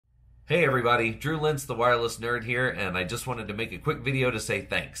Hey everybody, Drew Lentz, the wireless nerd here, and I just wanted to make a quick video to say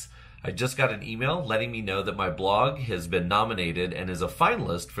thanks. I just got an email letting me know that my blog has been nominated and is a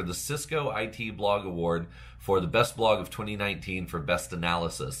finalist for the Cisco IT Blog Award for the best blog of 2019 for best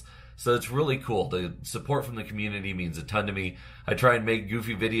analysis. So it's really cool. The support from the community means a ton to me. I try and make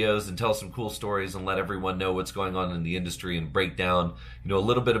goofy videos and tell some cool stories and let everyone know what's going on in the industry and break down, a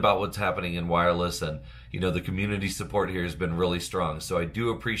little bit about what's happening in wireless. And, the community support here has been really strong. So I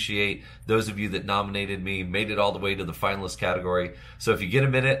do appreciate those of you that nominated me, made it all the way to the finalist category. So if you get a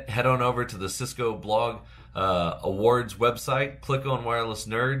minute, head on over to the Cisco Blog Awards website, click on Wireless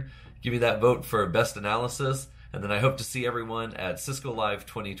Nerd, give me that vote for best analysis. And then I hope to see everyone at Cisco Live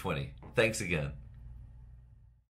 2020. Thanks again.